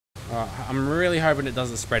I'm really hoping it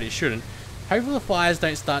doesn't spread. It shouldn't. Hopefully the fires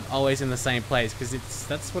don't start always in the same place, because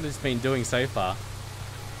that's what it's been doing so far.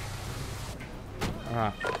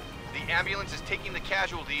 Alright. The ambulance is taking the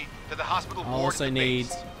casualty to the hospital I ward also at the need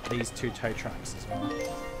base. these 2 tow trucks as well.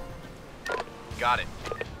 Got it.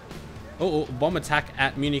 Oh, bomb attack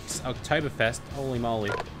at Munich's Oktoberfest. Holy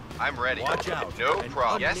moly. I'm ready. Watch out. No An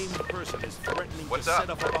problem. Yes. unnamed person is threatening What's to up? set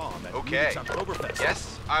up a bomb at Okay. Munich's Oktoberfest.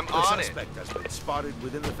 Yes, I'm The on it. suspect has been spotted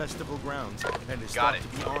within the festival grounds and is Got thought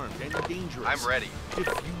it. to be armed and dangerous. I'm ready.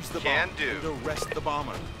 Defuse the Can bomb do. and arrest the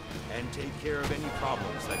bomber, and take care of any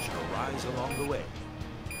problems that should arise along the way.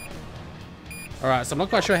 Alright, so I'm not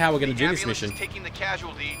quite sure how we're going to The do this ambulance mission. is taking the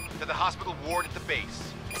casualty to the hospital ward at the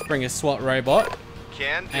base. Let's bring a SWAT robot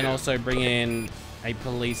Can do. and also bring in a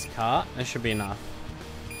police car. That should be enough.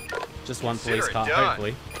 Just one Consider police it car, done.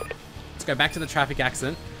 hopefully. Let's go back to the traffic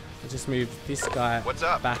accident. Let's just move this guy What's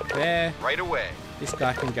up? back there. Right away. This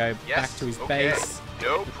guy can go Yes, back to his okay. base.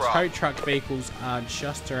 No The tow problem. truck vehicles are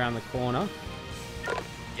just around the corner.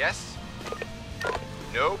 Yes.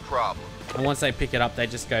 No problem. And once they pick it up, they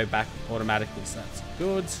just go back automatically, so that's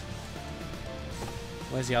good.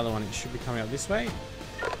 Where's the other one? It should be coming up this way.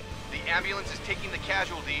 The ambulance is taking the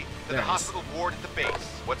casualty to There the it is. hospital ward at the base.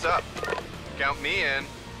 What's up? Count me in.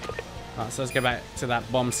 Alright, so let's go back to that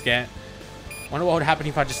bomb scare. Wonder what would happen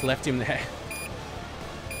if I just left him there.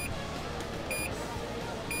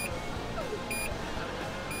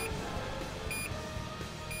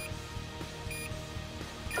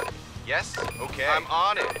 Yes? Okay. I'm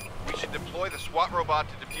on it. We should deploy the SWAT robot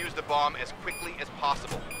to defuse the bomb as quickly as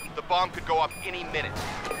possible. The bomb could go off any minute.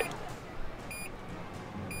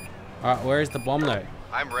 Alright, where is the bomb though?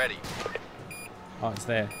 I'm ready. Oh, it's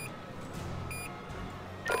there.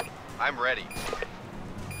 I'm ready.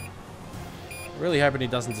 Really hoping he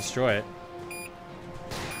doesn't destroy it.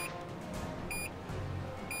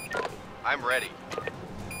 I'm ready.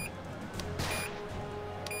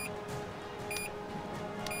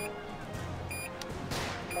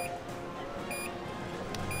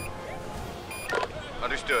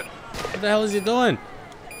 Understood. What the hell is he doing?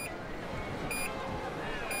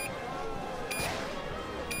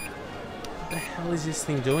 What the hell is this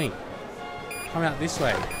thing doing? Come out this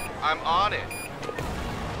way. I'm on it.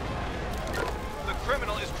 The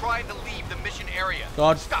criminal is trying to leave the mission area.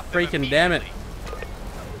 God Stop them freaking damn it. immediately.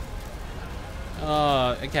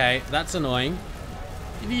 Oh, okay. That's annoying.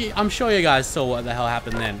 I'm sure you guys saw what the hell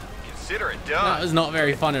happened then. Consider it That done. was not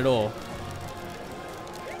very fun at all.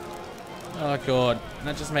 Oh god,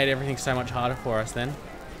 that just made everything so much harder for us then.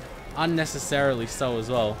 Unnecessarily so as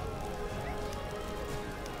well.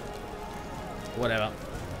 Whatever.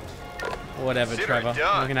 Whatever, Consider Trevor. it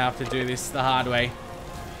done. We're gonna have to do this the hard way.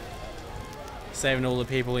 Saving all the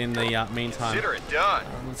people in the meantime. Consider it done.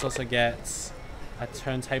 Let's also get a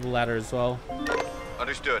turntable ladder as well.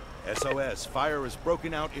 Understood. SOS, fire is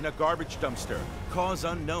broken out in a garbage dumpster. Cause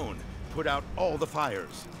unknown. Put out all the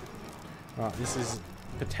fires. Alright, this is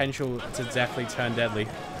potential to definitely turn deadly.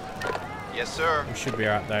 Yes, sir. We should be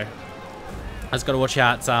alright though. I just got to watch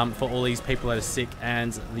out for all these people that are sick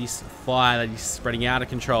and this fire that is spreading out of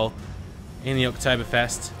control in the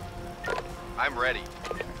Oktoberfest. I'm ready.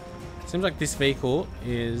 Seems like this vehicle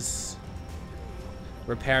is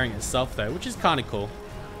repairing itself though, which is kind of cool.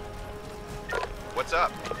 What's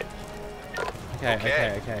up?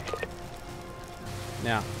 Okay.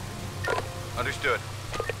 Now, Understood.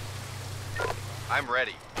 I'm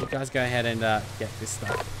ready. you guys go ahead and get this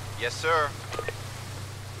stuff. Yes, sir.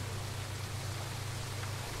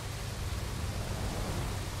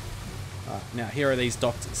 Now, here are these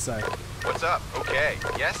doctors, so What's up? Okay.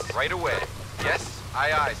 Yes, right away. Yes,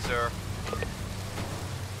 aye, aye, sir.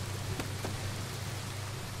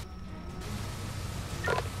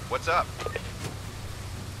 What's up?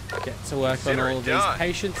 get to work on Consider all it of these done.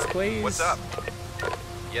 patients, please. What's up?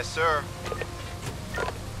 Yes, sir.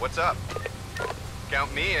 What's up?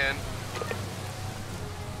 Count me in.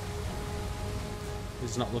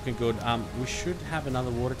 This is not looking good. We should have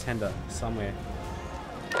another water tender somewhere.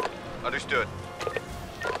 Understood.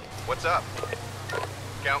 What's up?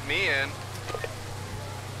 Count me in.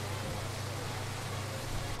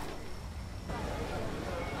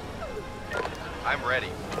 I'm ready.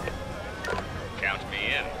 Count me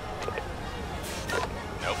in.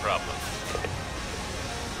 No problem.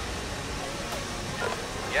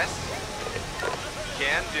 Yes?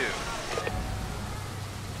 Can do.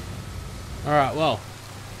 Alright, well,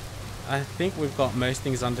 I think we've got most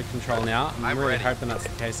things under control now. I'm really ready. hoping that's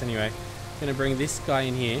the case anyway. Gonna bring this guy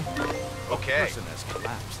in here. Okay. A person has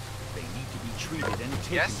collapsed. They need to be treated and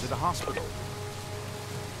taken Yes? to the hospital.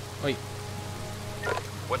 Wait,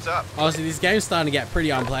 What's up? Honestly, this game's starting to get pretty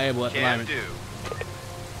unplayable at the Can moment. do.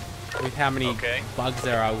 With how many Okay. bugs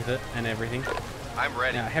there are with it and everything. I'm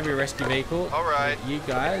ready. Now, heavy rescue vehicle. All right. You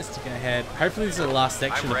guys to go ahead. Hopefully this is the last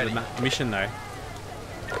section I'm of the ready. mission though.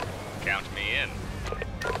 Count me in.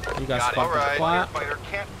 You guys Got it. fuck All right. quiet. Firefighter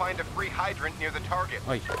can't find a free hydrant near the target.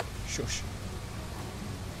 Oi, shush.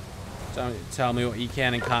 Don't tell me what you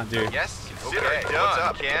can and can't do. Yes. Okay. What's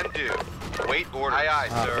up? Can do. Wait orders. Aye,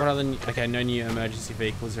 aye, sir. What other? Okay, no new emergency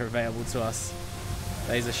vehicles are available to us.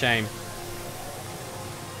 That is a shame.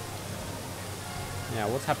 Now,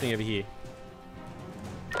 what's happening over here?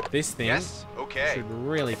 This thing Yes. Okay. should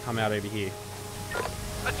really come out over here.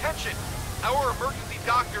 Attention! Our emergency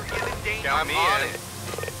doctor is in danger. Count me on in. it.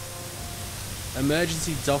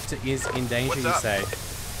 Emergency doctor is in danger, What's you up? say?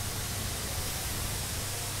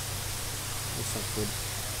 That's not good.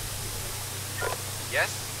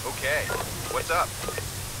 Yes. Okay. What's up?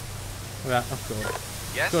 Well, oh god.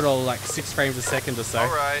 Yes. Good old like 6 frames a second or so. All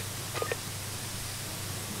right.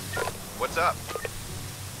 What's up?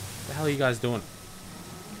 What the hell are you guys doing?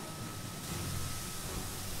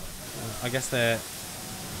 I guess they're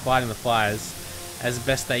fighting the fires as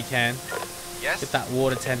best they can. Yes. Get that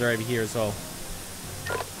water tender over here as well.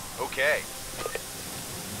 Okay.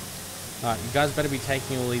 Alright, you guys better be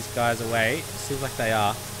taking all these guys away. Seems like they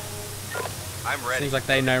are. I'm ready. Seems like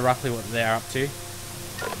they know roughly what they're up to.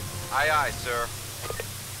 Aye, aye, sir.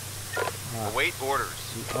 Alright. Await orders.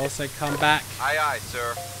 You also come back. Aye, aye,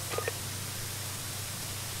 sir.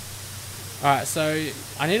 Alright, so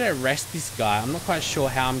I need to arrest this guy. I'm not quite sure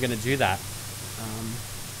how I'm going to do that.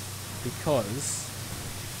 Because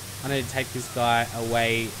I need to take this guy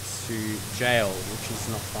away to jail, which is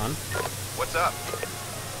not fun. What's up?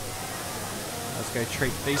 Let's go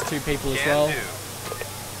treat these 2 people as Can well. do.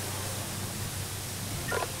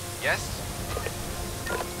 Yes.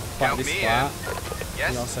 Fight Count this me fire. in.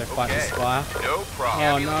 Yes. We also fight okay. this fire. No problem.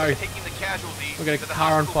 Oh, Ambulance no. is taking the casualty We've got to a the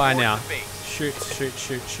car on hospital fire ward now. at the base. Shoot, shoot,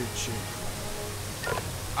 shoot, shoot, shoot.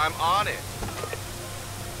 I'm on it.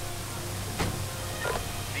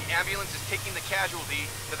 The ambulance is taking the casualty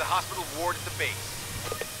to the hospital ward at the base.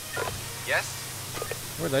 Yes.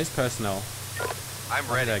 Where are those personnel? I'm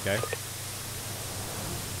Oh, ready. there they go.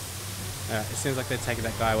 It seems like they're taking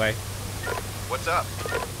that guy away. What's up?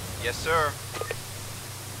 Yes, sir.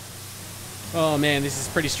 Oh man, this is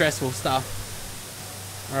pretty stressful stuff.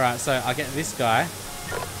 Alright, so I'll get this guy.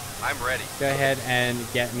 I'm ready. Go ahead and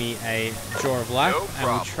get me a Jaw of Life. No And we'll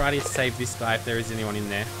problem. try to save this guy if there is anyone in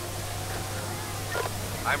there.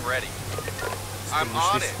 I'm ready. Let's I'm finish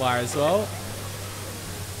on this it. fire as well.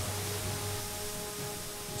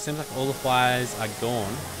 Seems like all the fires are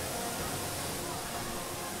gone.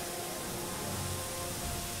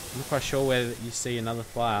 I'm not quite sure where you see another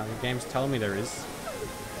fire. The game's telling me there is.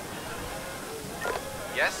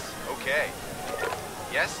 Yes. Okay.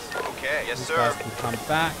 Yes. Okay. Yes, These sir. guys can come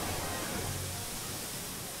back.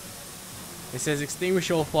 It says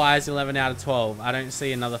extinguish all fires 11 out of 12. I don't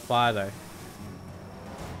see another fire though.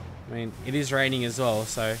 I mean, it is raining as well,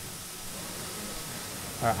 so...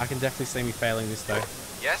 Alright, I can definitely see me failing this though.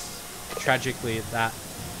 Yes. Tragically at that.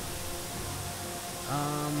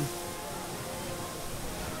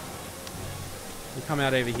 We'll come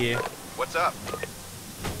out over here. What's up?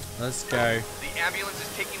 Let's go. The ambulance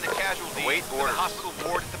is taking the casualty to the hospital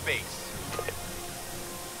ward at the base.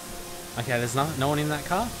 Okay, there's no one in that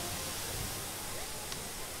car?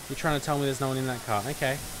 You're trying to tell me there's no one in that car?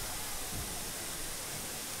 Okay.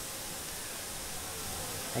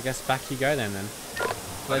 I guess back you go then.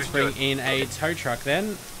 Let's bring Understood. in a tow truck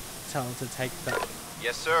then. Tell them to take that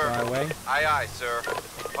Yes, sir. guy away. Aye, aye, sir.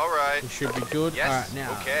 All right. We should be good. Yes, Alright,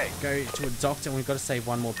 now okay. go to a doctor and we've got to save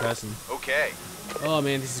one more person. Okay. Oh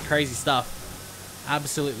man, this is crazy stuff.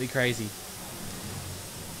 Absolutely crazy.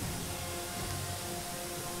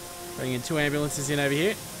 Bringing 2 ambulances in over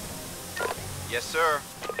here. Yes, sir.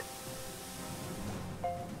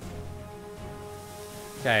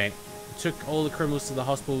 Okay, took all the criminals to the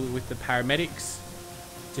hospital with the paramedics.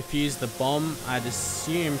 Defused the bomb. I'd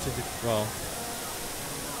assume to well,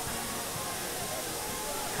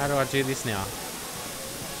 how do I do this now?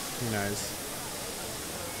 Who knows?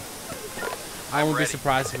 I won't be ready.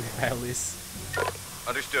 surprised if we fail this.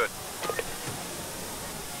 Understood.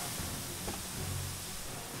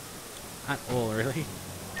 At all, really.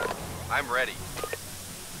 I'm ready.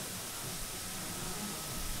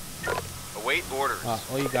 Await orders. Oh,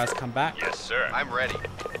 all you guys come back. Yes, sir. I'm ready.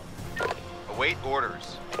 Await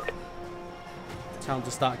orders. Tell them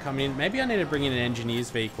to start coming in. Maybe I need to bring in an engineer's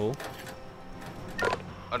vehicle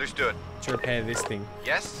Understood. to repair this thing.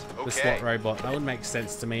 Yes. The Okay. SWAT robot. That would make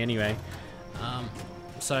sense to me anyway.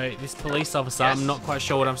 So this police officer, Yes. I'm not quite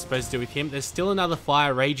sure what I'm supposed to do with him. There's still another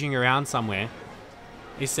fire raging around somewhere.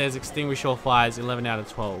 It says extinguish all fires, 11 out of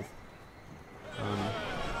 12.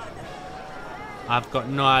 I've got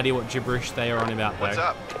no idea what gibberish they are on about though. What's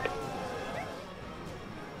up?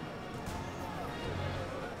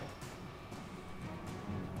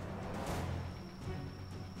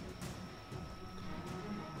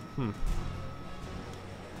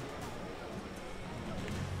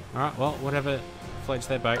 Alright, well, whatever floats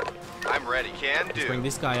their boat. I'm ready. Can Let's bring do.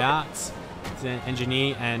 this guy out to the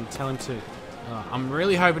engineer and tell him to... I'm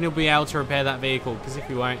really hoping he'll be able to repair that vehicle, because if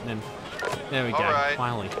he won't, then... There we go, Alright.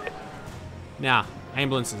 finally. Now,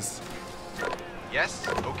 ambulances. Yes.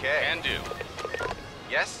 Okay. Can do.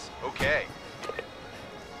 Yes. Okay.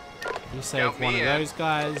 You save Count me one of in. those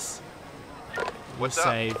guys. What's you up?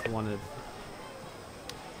 save one of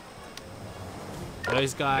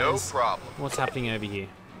those guys. No problem. What's happening over here?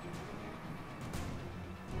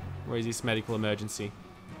 Where is this medical emergency?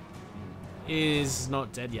 Is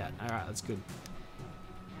not dead yet. Alright, that's good.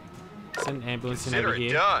 Send an ambulance in Consider over it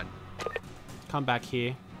here. done. Come back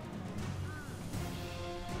here.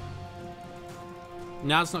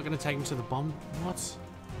 Now it's not going to take him to the bomb. What?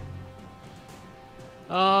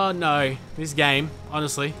 Oh no. This game,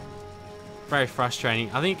 honestly, very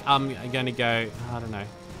frustrating. I think I'm going to go, I don't know.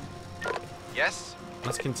 Yes.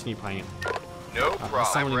 Let's continue playing it. No There's problem.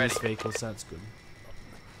 someone I'm in ready. this vehicle, so that's good.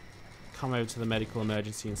 Come over to the medical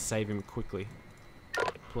emergency and save him quickly.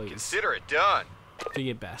 Please. Consider it done. Do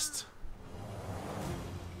your best.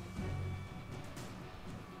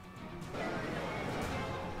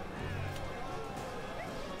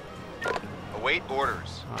 Await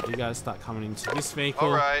orders. Alright, you guys start coming into this vehicle.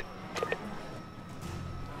 All right.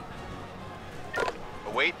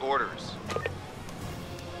 Await orders.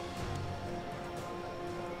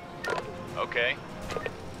 Okay.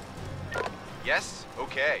 Yes.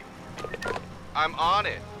 Okay. I'm on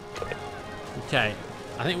it. Okay.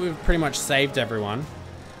 I think we've pretty much saved everyone.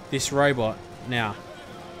 This robot now.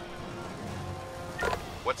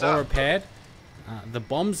 What's All up? repaired. The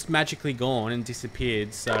bomb's magically gone and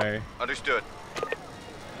disappeared, so... Understood.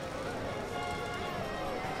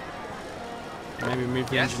 Maybe move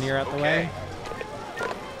the Yes, engineer out the okay. way.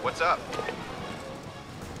 What's up?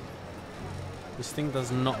 This thing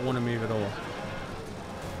does not want to move at all.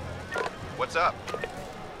 What's up?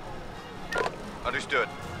 Understood.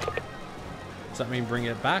 Does that mean bring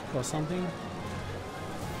it back or something?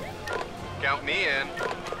 Count me in.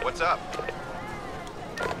 What's up?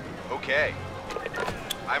 Okay.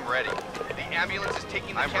 I'm ready. The ambulance is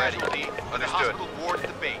taking the casualty to the hospital ward at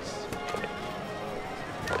the base.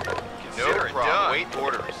 Consider it done. Wait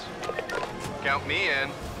orders. Count me in.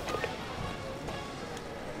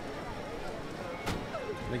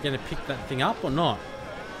 They're going to pick that thing up or not?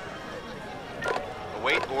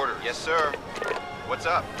 Await order. Yes, sir. What's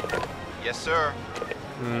up? Yes, sir.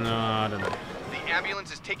 No, I don't know. The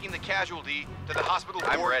ambulance is taking the casualty to the hospital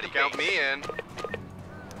ward at the base. Count me in.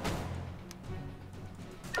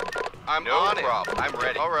 I'm on it. No problem. I'm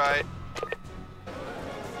ready. All right.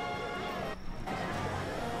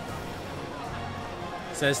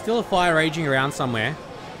 So there's still a fire raging around somewhere.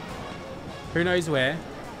 Who knows where?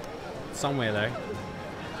 Somewhere though.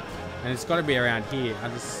 And it's got to be around here. I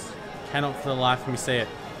just cannot for the life of me see it.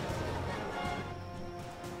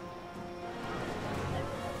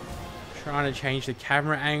 Trying to change the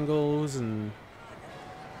camera angles and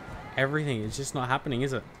everything. It's just not happening,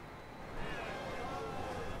 is it?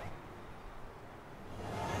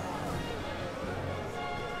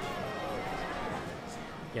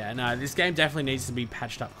 Yeah, no, this game definitely needs to be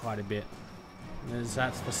patched up quite a bit.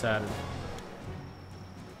 That's for certain.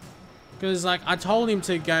 Because, like, I told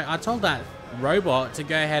that robot to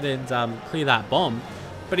go ahead and clear that bomb,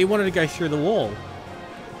 but he wanted to go through the wall.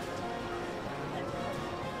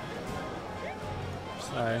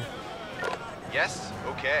 So, Yes.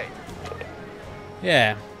 Okay.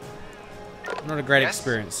 yeah. Not a great Yes.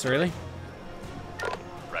 experience, really.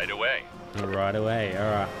 Right away. Right away,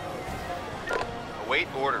 alright. Await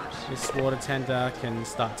orders. This water tender can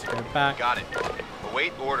start to go back. Got it.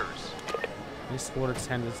 Await orders. This water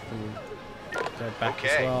tender can go back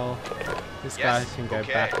as Okay. well. This Yes. guy can go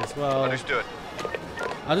Okay. back as well. Understood.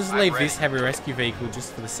 I'll just I'm leave ready. this heavy rescue vehicle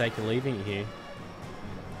just for the sake of leaving it here.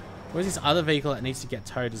 Where's this other vehicle that needs to get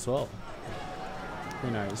towed as well?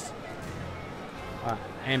 Who knows? Alright,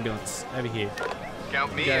 ambulance, over here.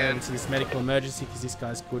 Count me Go in. into this medical emergency because this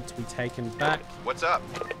guy's good to be taken back. What's up?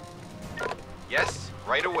 Yes.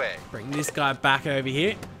 Right away. Bring this guy back over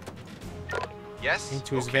here Yes.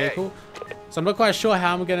 into his okay. vehicle. So I'm not quite sure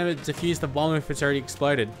how I'm going to defuse the bomb if it's already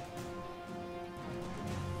exploded.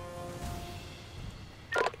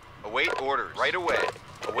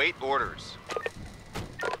 Await orders.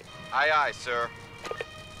 Aye, aye, sir.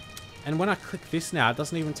 And when I click this now, it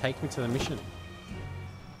doesn't even take me to the mission.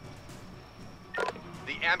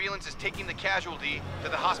 The ambulance is taking the casualty to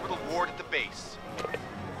the hospital ward at the base.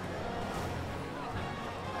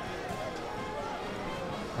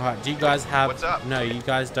 Alright, do you guys have... What's up? No, you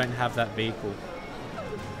guys don't have that vehicle.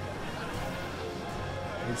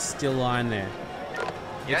 It's still lying there.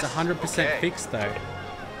 Yes? It's 100% Okay. fixed though.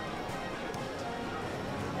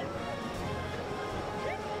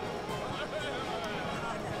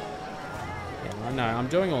 Yeah, I know, I'm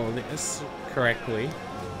doing all of this correctly.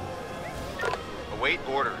 Await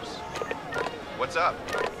orders. What's up?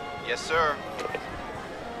 Yes, sir.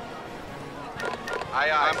 Aye,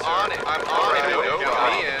 aye, I'm on it. I'm on it. No,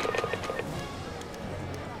 count me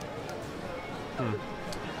in.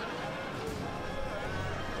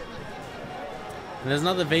 And there's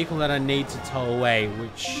another vehicle that I need to tow away,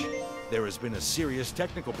 which There has been a serious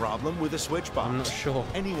technical problem with the switch box. I'm not sure.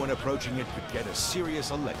 Anyone approaching it could get a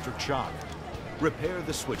serious electric shock. Repair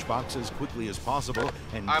the switch box as quickly as possible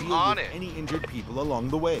and I'm deal on with it. any injured people along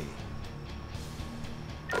the way.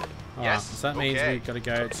 Alright, so that means okay. we've got to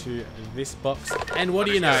go to this box. And what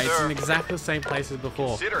do you know? Understood, It's sir. in exactly the same place as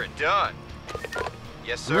before. Consider it done.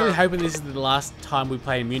 Yes, I'm really sir. hoping this is the last time we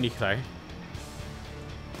play in Munich though.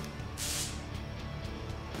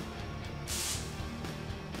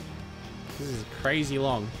 This is crazy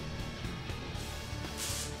long.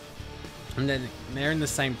 And then they're in the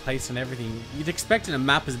same place and everything. You'd expect in a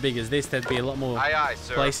map as big as this, there'd be a lot more Aye, aye,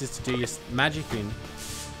 sir. places to do your magic in.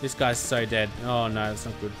 This guy's so dead. Oh no, that's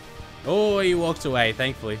not good. Oh, he walked away,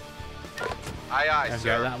 thankfully. Aye, aye, Okay,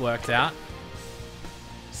 sir. that worked out.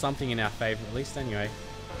 Something in our favor, at least anyway.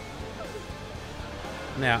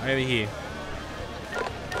 Now, over here.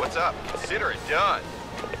 What's up? Consider it done.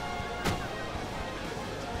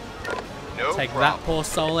 No Take problem. that poor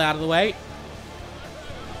soul out of the way.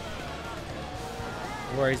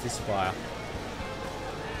 Where is this fire?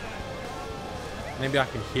 Maybe I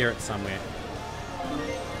can hear it somewhere.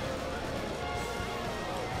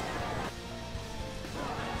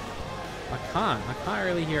 I can't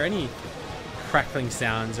really hear any crackling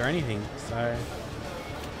sounds or anything, so...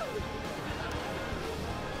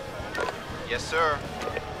 Yes, sir.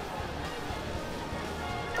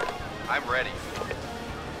 I'm ready.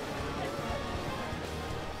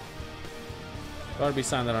 Gotta be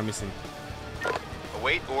something that I'm missing.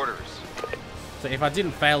 Await orders. So if I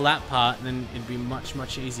didn't fail that part, then it'd be much,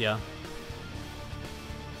 much easier.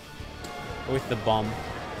 With the bomb.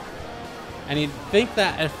 And you'd think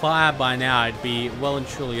that a fire by now it'd be well and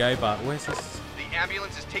truly over. Where's this? The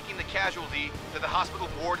ambulance is taking the casualty to the hospital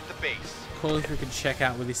ward at the base. Cool if we could check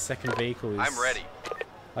out where this second vehicle is. I'm ready.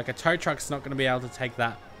 Like a tow truck's not going to be able to take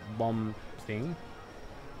that bomb thing.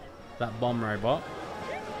 That bomb robot.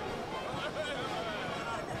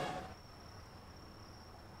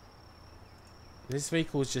 This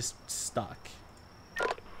vehicle is just stuck.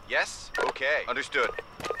 Yes? Okay. Understood.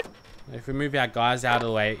 If we move our guys out of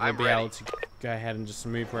the way, it'll I'm be ready. able to go ahead and just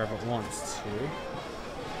move wherever it wants to.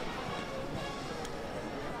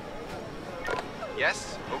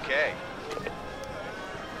 Yes? Okay.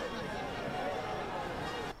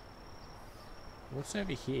 What's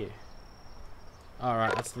over here?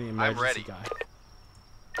 Alright, that's the emergency ready. guy.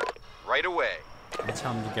 Right away. I'll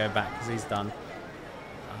tell him to go back because he's done.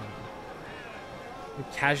 The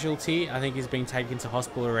casualty, I think he's being taken to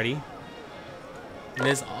hospital already. And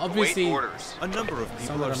there's obviously... Await orders. A number of people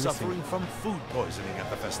Someone are I'm missing. suffering from food poisoning at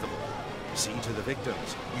the festival. See to the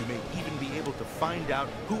victims. You may even be able to find out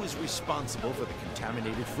who is responsible for the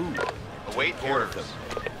contaminated food. Await Take care of orders.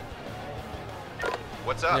 them.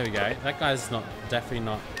 What's up? There we go. That guy's definitely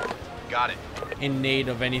not Got it. in need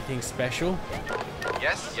of anything special.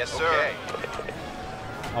 Yes? Yes, sir. Okay.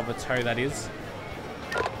 Of a tow, that is.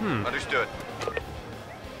 Understood.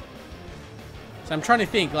 So I'm trying to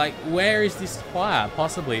think, like, where is this fire?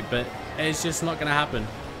 Possibly, but it's just not going to happen.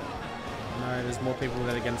 No, there's more people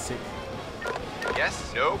that are getting sick.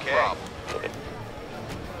 Yes? No problem.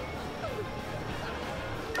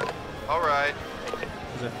 All right.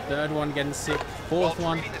 There's a third one getting sick. While Fourth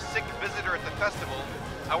one. treating a sick visitor at the festival,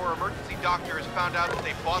 our emergency doctor has found out that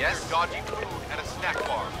they bought their dodgy food at a snack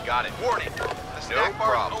bar. Got it. Warning. The snack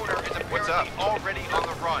bar's owner is apparently already on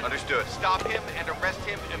the run. Understood. Stop him and arrest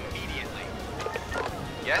him immediately.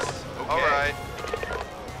 Yes? Okay. All right.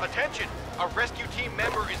 Attention! A rescue team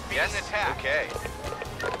member is being attacked. Okay.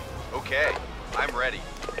 Okay. I'm ready.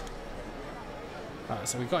 Alright,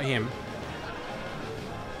 so we got him.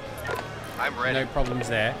 I'm ready. No problems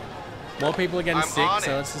there. More people are getting I'm sick, on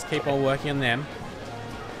so it. let's just keep on working on them.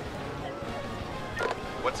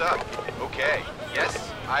 What's up? Okay.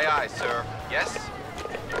 Yes, Aye, aye, sir. Yes?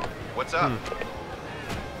 What's up?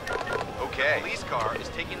 Okay. The police car is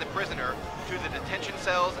taking the prisoner to the detention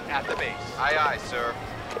cells at the base. Aye, aye, sir.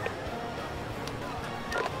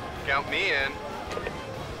 Count me in.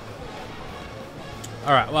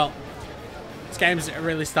 Alright, well, this game's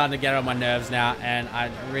really starting to get on my nerves now, and I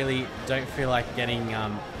really don't feel like getting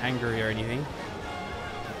angry or anything.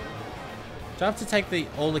 Do I have to take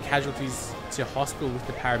all the casualties to hospital with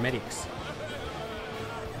the paramedics?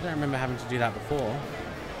 I don't remember having to do that before.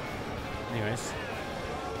 Anyways.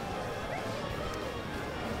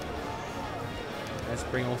 Let's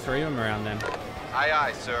bring all 3 of them around then. Aye,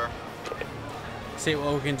 aye, sir. See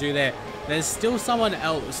what we can do there. There's still someone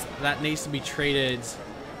else that needs to be treated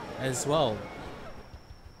as well.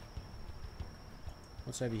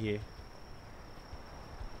 What's over here?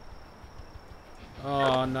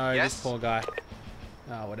 Oh no, Yes? this poor guy.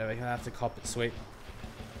 Oh, whatever, he'll have to cop it, sweet.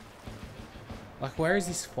 Like, where is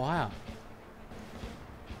this fire?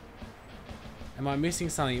 Am I missing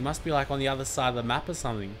something? It must be like on the other side of the map or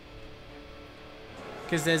something.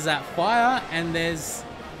 Because there's that fire and there's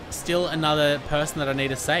still another person that I need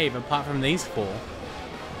to save apart from these 4.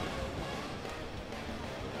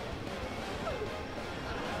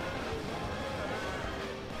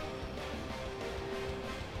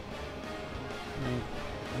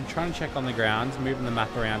 I'm trying to check on the ground, moving the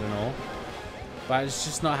map around and all, but it's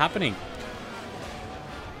just not happening.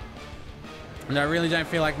 And I really don't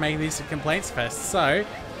feel like making this a complaints fest. So,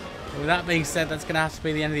 with that being said, that's going to have to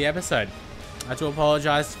be the end of the episode. I do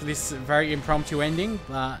apologize for this very impromptu ending,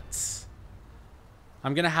 but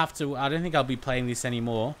I'm going to have to... I don't think I'll be playing this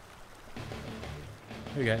anymore.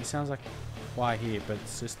 Here we go. It sounds like fire here, but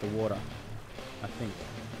it's just the water, I think.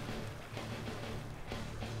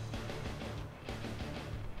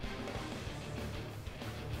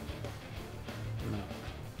 No.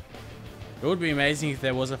 It would be amazing if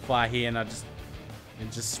there was a fire here and it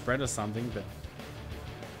just spread or something, but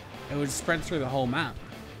it would spread through the whole map.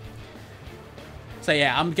 So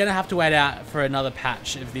yeah, I'm gonna have to wait out for another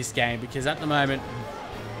patch of this game because at the moment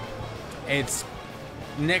it's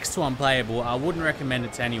next to unplayable. I wouldn't recommend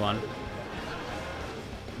it to anyone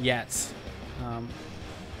yet. I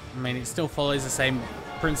mean, it still follows the same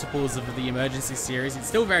principles of the Emergency series. It's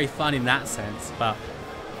still very fun in that sense, but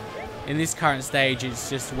in this current stage, it's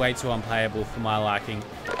just way too unplayable for my liking.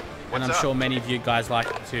 And I'm sure many of you guys like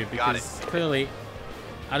it too, because clearly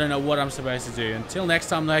I don't know what I'm supposed to do. Until next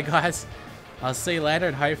time though, guys, I'll see you later,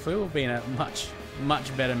 and hopefully we'll be in a much,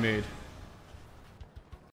 much better mood.